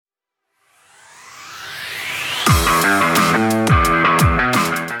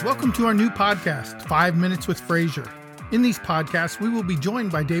Welcome to our new podcast, 5 Minutes with Fraser. In these podcasts, we will be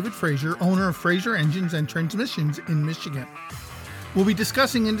joined by David Fraser, owner of Fraser Engines and Transmissions in Michigan. We'll be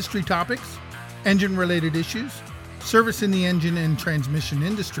discussing industry topics, engine-related issues, service in the engine and transmission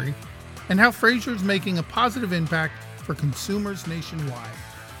industry, and how Fraser is making a positive impact for consumers nationwide.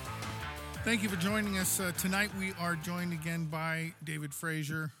 Thank you for joining us. Tonight we are joined again by David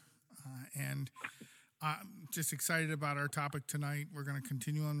Fraser, and I'm just excited about our topic tonight. We're going to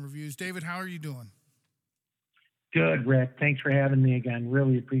continue on reviews. David, how are you doing? Good, Rick. Thanks for having me again.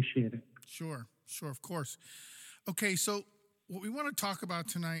 Really appreciate it. Sure, of course. Okay, so what we want to talk about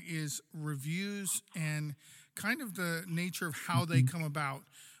tonight is reviews and kind of the nature of how they come about.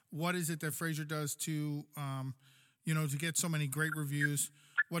 What is it that Fraser does to get so many great reviews?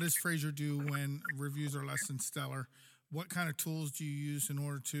 What does Fraser do when reviews are less than stellar? What kind of tools do you use in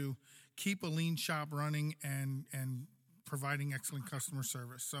order to keep a lean shop running and providing excellent customer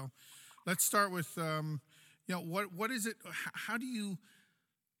service? So let's start with, what is it? How do you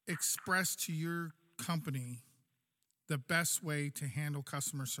express to your company the best way to handle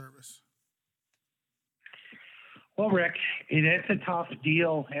customer service? Well, Rick, it's a tough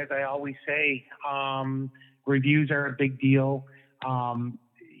deal, as I always say. Reviews are a big deal.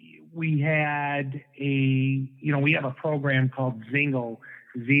 We have a program called Zingle,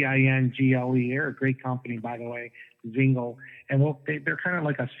 Zingle. They're a great company, by the way, Zingle. And they're kind of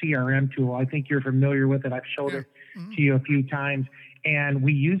like a CRM tool. I think you're familiar with it. I've showed it to you a few times. And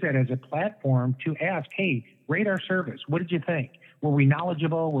we use that as a platform to ask, hey, rate our service. What did you think? Were we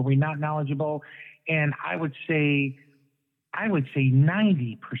knowledgeable? Were we not knowledgeable? And I would say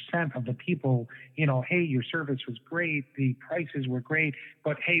 90% of the people, hey, your service was great, the prices were great,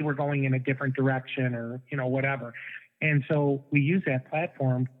 but hey, we're going in a different direction or, whatever. And so we use that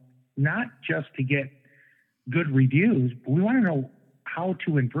platform not just to get good reviews, but we want to know how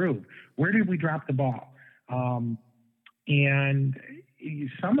to improve. Where did we drop the ball? And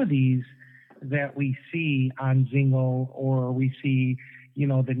some of these that we see on Zingle or we see,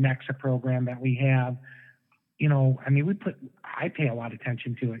 the Nexa program that we have, I pay a lot of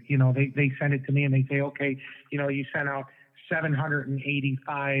attention to it. They send it to me and they say, okay, you sent out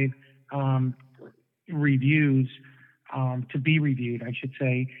 785 reviews to be reviewed, I should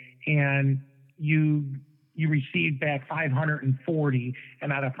say, and you received back 540,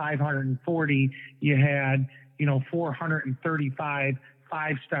 and out of 540, you had 435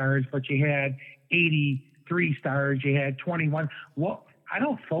 5 stars, but you had 83 stars, you had 21. Well, I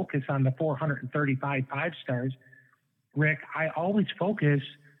don't focus on the 435 5 stars, Rick. I always focus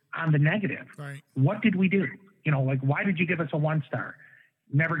on the negative. Right. What did we do? Why did you give us a 1 star?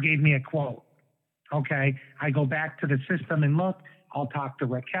 Never gave me a quote. Okay. I go back to the system and look. I'll talk to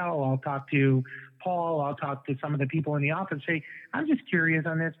Raquel. I'll talk to Paul. I'll talk to some of the people in the office. Say, I'm just curious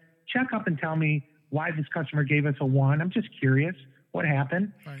on this. Check up and tell me why this customer gave us a 1. I'm just curious. What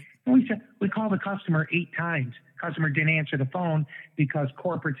happened? Right. And we called the customer 8 times. Customer didn't answer the phone because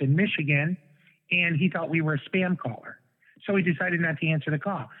corporate's in Michigan, and he thought we were a spam caller. So he decided not to answer the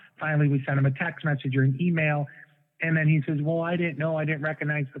call. Finally, we sent him a text message or an email, and then he says, well, I didn't know. I didn't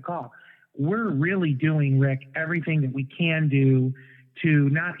recognize the call. We're really doing, Rick, everything that we can do to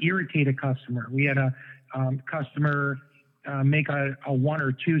not irritate a customer. We had a customer make a 1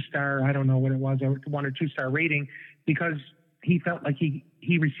 or 2 star, I don't know what it was, a 1 or 2 star rating because he felt like he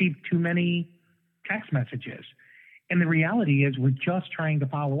received too many text messages. And the reality is we're just trying to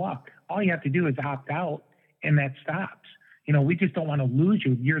follow up. All you have to do is opt out, and that stops. We just don't want to lose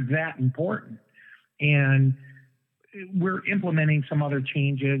you. You're that important. And we're implementing some other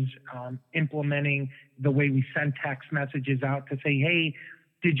changes, implementing the way we send text messages out to say, hey,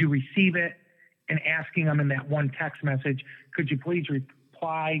 did you receive it? And asking them in that one text message, could you please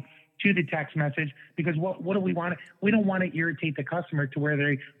reply to the text message? Because what do we want? We don't want to irritate the customer to where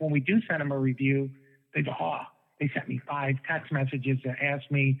when we do send them a review, they go, they sent me 5 text messages to ask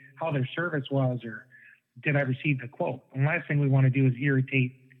me how their service was or did I receive the quote? And last thing we want to do is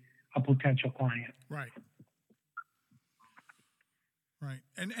irritate a potential client. Right.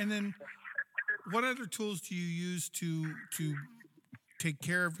 And then what other tools do you use to take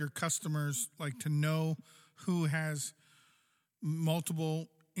care of your customers, like to know who has multiple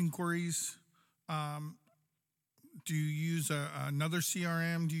inquiries? Do you use another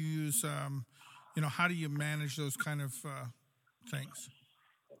CRM? Do you use, how do you manage those kind of things?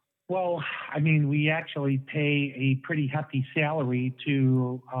 Well, we actually pay a pretty hefty salary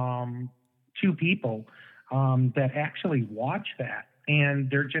to 2 people that actually watch that. And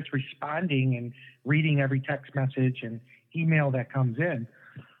they're just responding and reading every text message and email that comes in.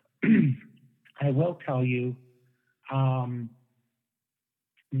 I will tell you,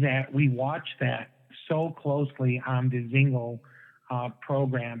 that we watch that so closely on the Zingle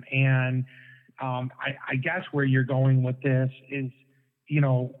program. And I guess where you're going with this is,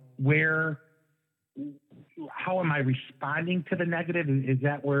 how am I responding to the negative? Is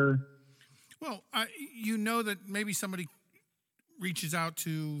that where? Well, that maybe somebody reaches out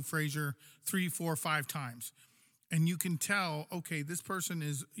to Fraser 3, 4, 5 times, and you can tell, okay, this person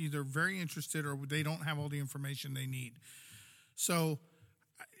is either very interested or they don't have all the information they need. So,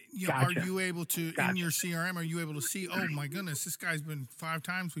 Gotcha. Are you able to, in your CRM, are you able to see, oh my goodness, this guy's been 5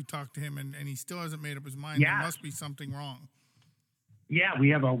 times we talked to him and he still hasn't made up his mind. Yeah. There must be something wrong. Yeah, we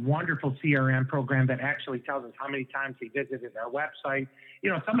have a wonderful CRM program that actually tells us how many times he visited our website.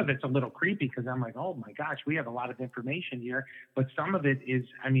 Some of it's a little creepy because I'm like, oh my gosh, we have a lot of information here. But some of it is,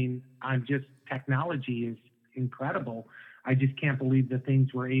 I'm just, technology is incredible. I just can't believe the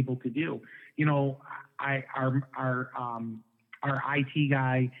things we're able to do. Our IT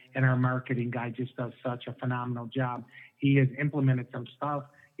guy and our marketing guy just does such a phenomenal job. He has implemented some stuff.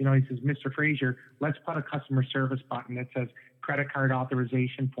 He says, Mr. Fraser, let's put a customer service button that says credit card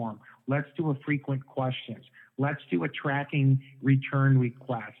authorization form. Let's do a frequent questions. Let's do a tracking return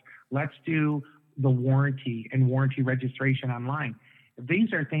request. Let's do the warranty and warranty registration online.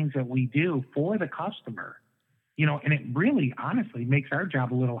 These are things that we do for the customer, and it really honestly makes our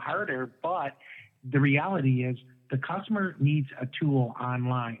job a little harder. But the reality is the customer needs a tool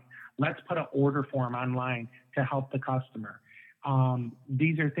online. Let's put an order form online to help the customer.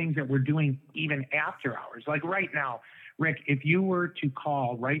 These are things that we're doing even after hours. Like right now, Rick, if you were to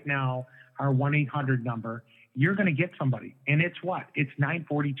call right now our 1-800 number, you're going to get somebody. And it's what? It's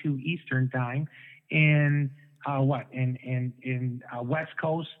 9:42 Eastern time in West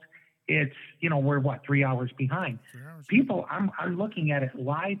Coast. It's, we're 3 hours behind. 3 hours. People, I'm looking at it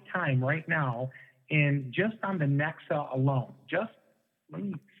live time right now. And just on the Nexa alone, let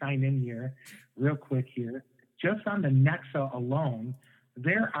me sign in here real quick here. Just on the Nexa alone,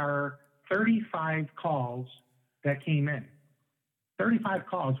 there are 35 calls that came in. 35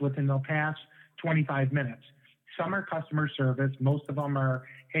 calls within the past 25 minutes. Some are customer service. Most of them are,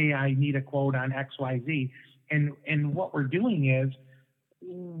 hey, I need a quote on XYZ. And what we're doing is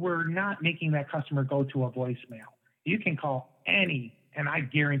we're not making that customer go to a voicemail. You can call any, and I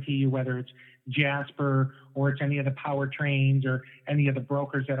guarantee you, whether it's Jasper or it's any of the powertrains or any of the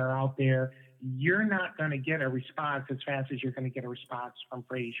brokers that are out there, you're not going to get a response as fast as you're going to get a response from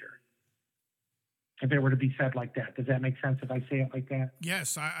Fraser. If it were to be said like that, does that make sense if I say it like that?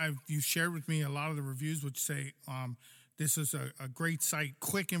 Yes, you shared with me a lot of the reviews which say this is a great site,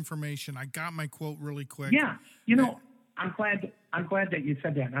 quick information. I got my quote really quick. Yeah, I'm glad that you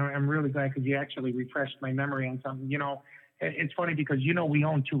said that. I'm really glad because you actually refreshed my memory on something. It's funny because we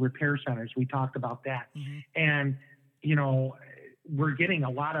own 2 repair centers. We talked about that, and we're getting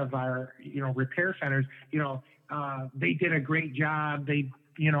a lot of our repair centers. They did a great job. They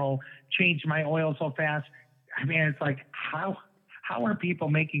changed my oil so fast. It's like how are people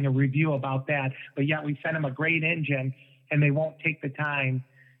making a review about that? But yet we send them a great engine, and they won't take the time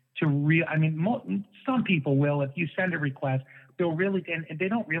to some people will. If you send a request, they'll really, and they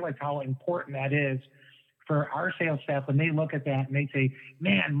don't realize how important that is for our sales staff when they look at that and they say,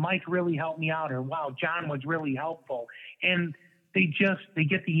 man, Mike really helped me out, or wow, John was really helpful. And they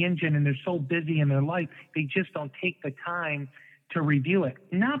get the engine and they're so busy in their life, they just don't take the time to review it.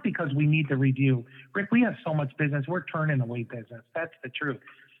 Not because we need the review. Rick, we have so much business. We're turning away business. That's the truth.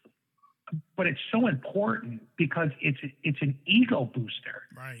 But it's so important because it's an ego booster.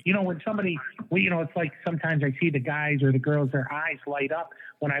 Right. When somebody, it's like sometimes I see the guys or the girls, their eyes light up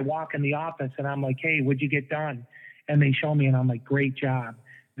when I walk in the office and I'm like, hey, what'd you get done? And they show me and I'm like, great job.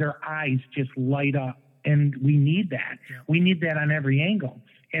 Their eyes just light up. And we need that. Yeah. We need that on every angle.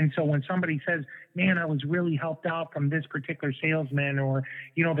 And so when somebody says, man, I was really helped out from this particular salesman, or,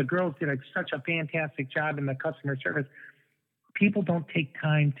 the girls did such a fantastic job in the customer service, people don't take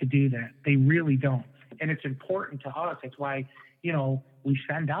time to do that. They really don't. And it's important to us. It's why, we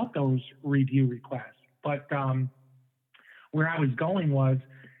send out those review requests. But where I was going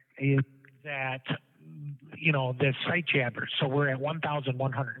is that, the site jabber. So we're at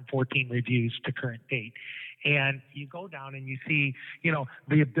 1,114 reviews to current date. And you go down and you see,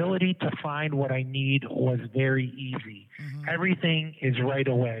 the ability to find what I need was very easy. Mm-hmm. Everything is right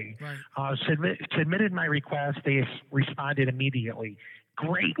away. Right. Submitted my request. They responded immediately.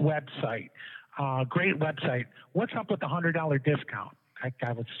 Great website. What's up with the $100 discount? That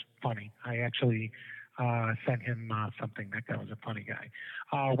guy was funny. I actually sent him something. That guy was a funny guy.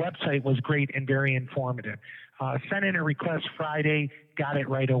 Website was great and very informative. Sent in a request Friday, got it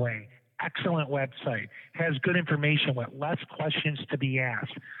right away. excellent website, has good information with less questions to be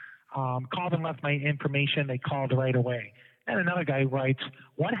asked. Called and left my information. They called right away. And another guy writes,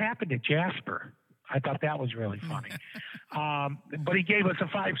 what happened to Jasper? I thought that was really funny. But he gave us a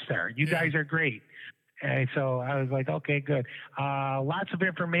 5-star. You guys are great. And so I was like, okay, good. Lots of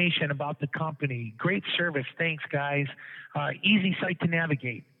information about the company. Great service. Thanks, guys. Easy site to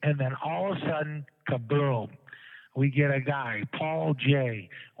navigate. And then all of a sudden, kaboom. We get a guy, Paul J.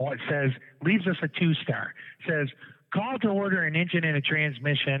 What says, leaves us a 2-star. Says, called to order an engine and a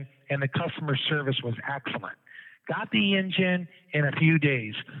transmission, and the customer service was excellent. Got the engine in a few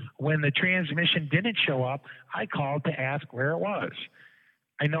days. When the transmission didn't show up, I called to ask where it was.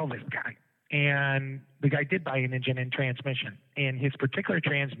 I know this guy. And the guy did buy an engine and transmission. And his particular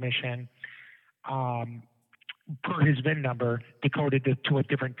transmission, per his VIN number, decoded to a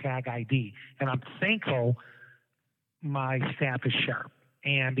different tag ID. And I'm thankful my staff is sharp,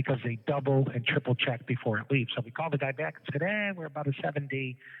 and because they double and triple check before it leaves. So we called the guy back and said, we're about a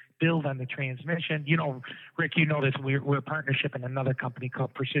 7-day build on the transmission. You know, Rick, you know this, we're a partnership in another company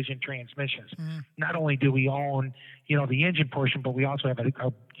called Precision Transmissions. Mm-hmm. Not only do we own, the engine portion, but we also have a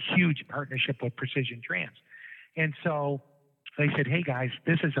huge partnership with Precision Trans. And so they said, hey guys,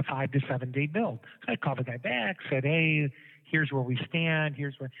 this is a 5 to 7 day build. So I called the guy back, said, hey, here's where we stand.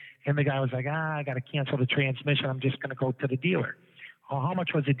 And the guy was like, I got to cancel the transmission. I'm just going to go to the dealer. Well, how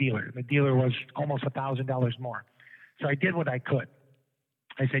much was the dealer? The dealer was almost $1,000 more. So I did what I could.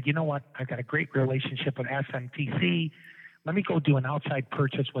 I said, you know what? I've got a great relationship with SMTC. Let me go do an outside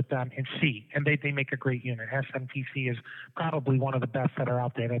purchase with them and see. And they make a great unit. SMTC is probably one of the best that are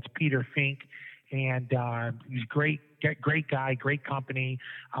out there. That's Peter Fink. And he's great guy, great company,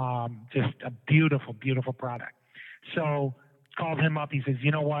 just a beautiful, beautiful product. So called him up. He says,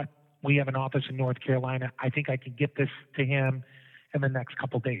 you know what? We have an office in North Carolina. I think I can get this to him in the next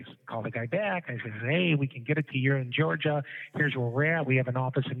couple of days. Call the guy back. I said, hey, we can get it to you in Georgia. Here's where we're at. We have an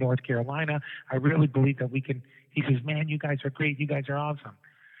office in North Carolina. I really believe that we can. He says, man, you guys are great. You guys are awesome.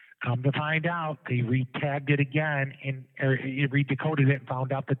 Come to find out, they re-tagged it again and re-decoded it and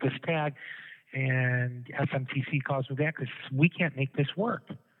found out that this tag, and SMTC calls me back and says, we can't make this work.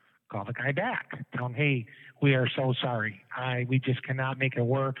 Call the guy back. Tell him, hey, we are so sorry. We just cannot make it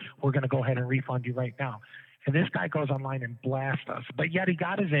work. We're going to go ahead and refund you right now. And this guy goes online and blasts us. But yet he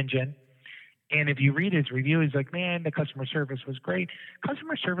got his engine. And if you read his review, he's like, man, the customer service was great.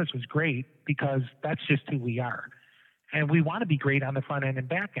 Customer service was great because that's just who we are. And we want to be great on the front end and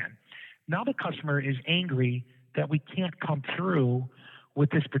back end. Now the customer is angry that we can't come through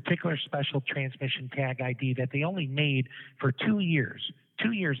with this particular special transmission tag ID that they only made for 2 years.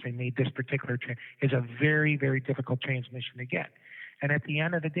 2 years they made this particular is a very, very difficult transmission to get. And at the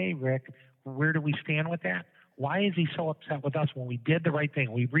end of the day, Rick, where do we stand with that? Why is he so upset with us when we did the right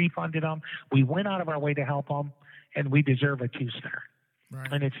thing? We refunded him. We went out of our way to help him, and we deserve a 2-star.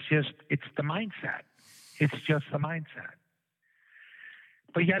 Right. And it's the mindset. It's just the mindset.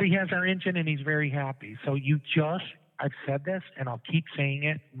 But yet he has our engine, and he's very happy. So I've said this, and I'll keep saying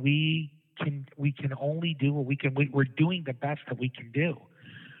it. We can only do what we can. We're doing the best that we can do.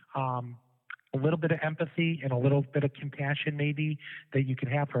 A little bit of empathy and a little bit of compassion, maybe, that you can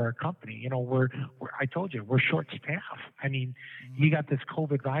have for our company. I told you, we're short-staffed. I mean, you got this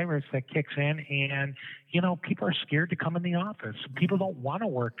COVID virus that kicks in, and people are scared to come in the office. People don't want to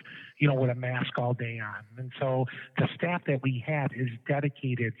work, with a mask all day on. And so the staff that we have is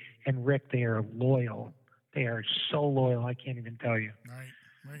dedicated, and Rick, they are loyal. They are so loyal, I can't even tell you. Right.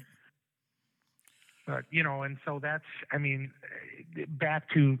 But, and so that's, back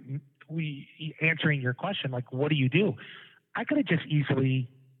to answering your question, like, what do you do? I could have just easily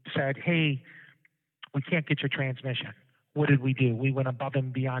said, hey, we can't get your transmission. What did we do? We went above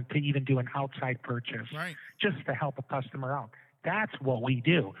and beyond to even do an outside purchase, right, just to help a customer out. That's what we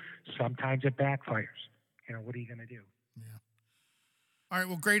do. Sometimes it backfires. What are you going to do? Yeah. All right.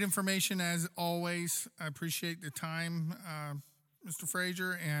 Well, great information as always. I appreciate the time, Mr.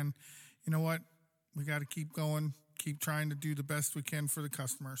 Frazier. And you know what? We got to keep going, keep trying to do the best we can for the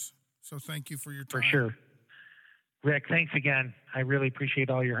customers. So thank you for your time. For sure. Rick, thanks again. I really appreciate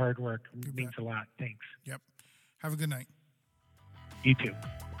all your hard work. It means a lot. Thanks. Yep. Have a good night. You too.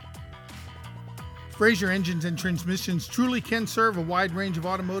 Frazier Engines and Transmissions truly can serve a wide range of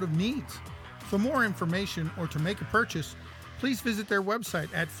automotive needs. For more information or to make a purchase, please visit their website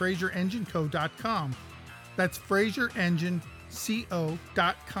at FrazierEngineCo.com. That's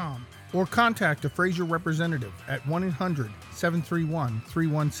FrazierEngineCo.com. Or contact a Frazier representative at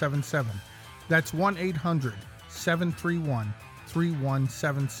 1-800-731-3177. That's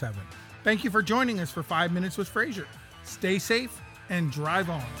 1-800-731-3177. Thank you for joining us for 5 Minutes with Frazier. Stay safe and drive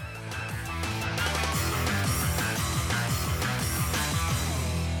on.